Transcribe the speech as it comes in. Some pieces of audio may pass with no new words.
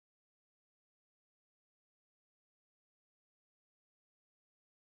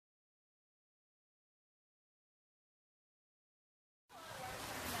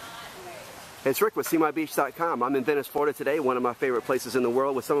It's Rick with SeeMyBeach.com. I'm in Venice, Florida today, one of my favorite places in the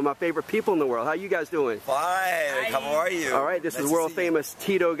world, with some of my favorite people in the world. How you guys doing? Fine. How are you? All right, this is world famous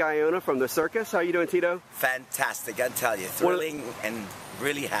Tito Gaona from the circus. How you doing, Tito? Fantastic, I tell you. Thrilling and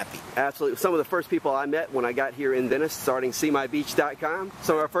really happy. Absolutely. Some of the first people I met when I got here in Venice, starting SeeMyBeach.com.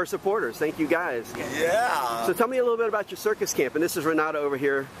 Some of our first supporters. Thank you guys. Yeah. So tell me a little bit about your circus camp. And this is Renata over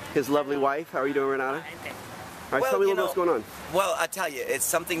here, his lovely wife. How are you doing, Renata? All right, tell me a little bit what's going on. Well, I tell you, it's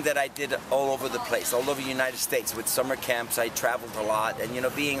something that I did all over the place, all over the United States with summer camps. I traveled a lot,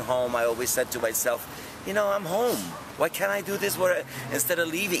 and being home, I always said to myself, I'm home. Why can't I do this instead of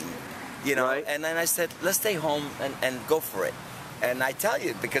leaving? Right. And then I said, let's stay home and go for it. And I tell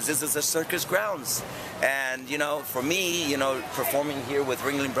you, because this is a circus grounds, and for me, performing here with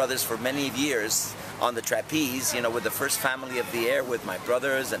Ringling Brothers for many years on the trapeze, with the first family of the air, with my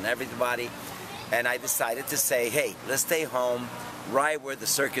brothers and everybody. And I decided to say, hey, let's stay home, right where the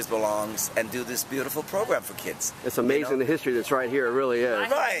circus belongs, and do this beautiful program for kids. It's amazing the history that's right here. It really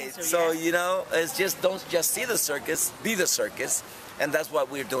is. Right. So, it's just, don't just see the circus, be the circus. And that's what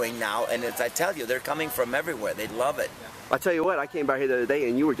we're doing now. And I tell you, they're coming from everywhere. They love it. I tell you what, I came by here the other day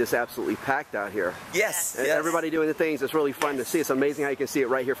and you were just absolutely packed out here. Yes. And everybody doing the things. It's really fun to see. It's amazing how you can see it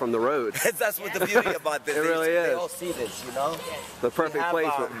right here from the road. That's what the beauty about this. It really is. They all see this, The perfect place.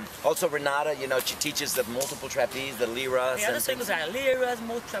 Also Renata, she teaches the multiple trapeze, the liras. The other circles are liras,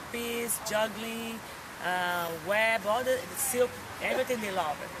 multiple trapeze, juggling, web, all the silk, everything they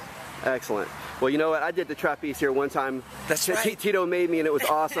love. Excellent. Well, you know what? I did the trapeze here one time. That's right. Tito made me, and it was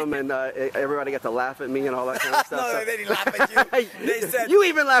awesome, and everybody got to laugh at me and all that kind of stuff. No, they didn't laugh at you. They said, you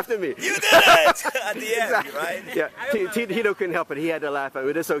even laughed at me. You did it! At the end, exactly. Right? Yeah, Tito couldn't help it. He had to laugh at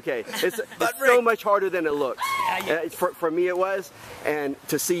it. It's okay. It's so much harder than it looks. For me, it was. And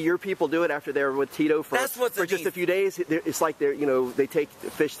to see your people do it after they were with Tito for just a few days, it's like they take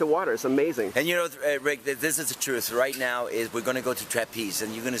fish to water. It's amazing. And Rick, this is the truth. Right now, we're going to go to trapeze,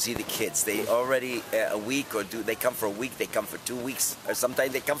 and you're going to see the kids. They already a week, or they come for a week, they come for 2 weeks, or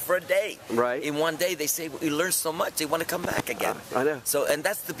sometimes they come for a day. Right. In one day, they say we learned so much, they want to come back again. I know. So, and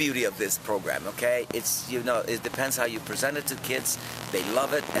that's the beauty of this program. Okay, it's it depends how you present it to kids. They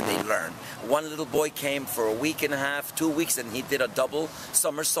love it and they learn. One little boy came for a week and a half, 2 weeks, and he did a double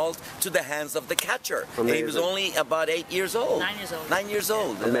somersault to the hands of the catcher. And he was only about 8 years old. 9 years old. 9 years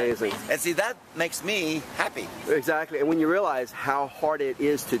old. Amazing. And see, that makes me happy. Exactly. And when you realize how hard it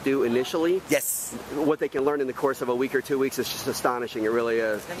is to do initially, yes, what they can learn in the course of a week or 2 weeks is just astonishing. It really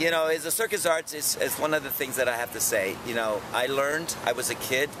is. As a circus arts, it's one of the things that I have to say. I learned, I was a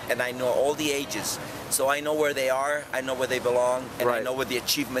kid, and I know all the ages. So I know where they are, I know where they belong, and I know where the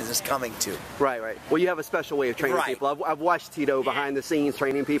achievement is coming to. Right, right. Well, you have a special way of training people. I've watched Tito behind the scenes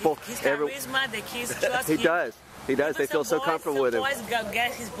training people. His charisma, the kids trust him. He does. He does. They feel so comfortable with him. Some boys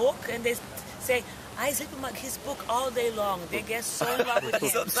get his book and they say, I sleep with his book all day long. They get so in love with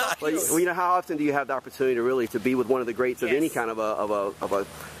him. Well, how often do you have the opportunity to be with one of the greats of any kind of a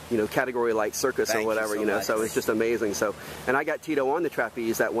category like circus or whatever, so it's just amazing. So, and I got Tito on the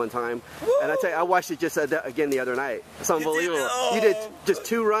trapeze that one time. Woo! And I tell you, I watched it just again the other night. It's unbelievable. You did just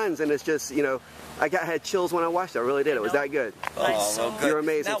 2 runs, and it's just, I had chills when I watched it. I really did. It was that good. Oh, well, good. You're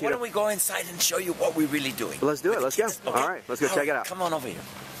amazing, Now, Tito. why don't we go inside and show you what we're really doing? Let's do it. Let's go. Okay. All right, let's go check it out. Come on over here.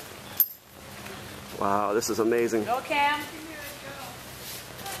 Wow, this is amazing. Go, Cam.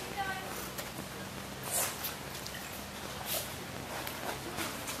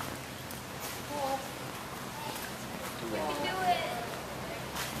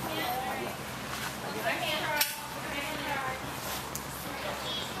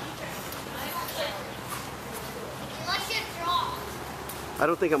 I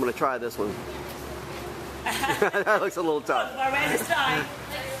don't think I'm going to try this one. That looks a little tough.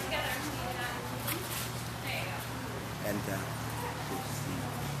 And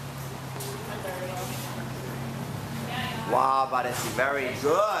wow, Baresi, very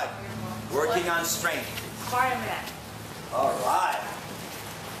good. Working on strength. All right.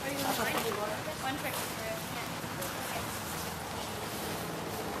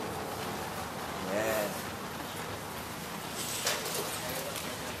 Yeah.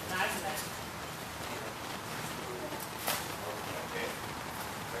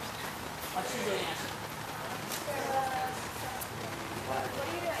 What's she doing? What are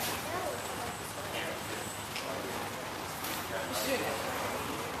you doing?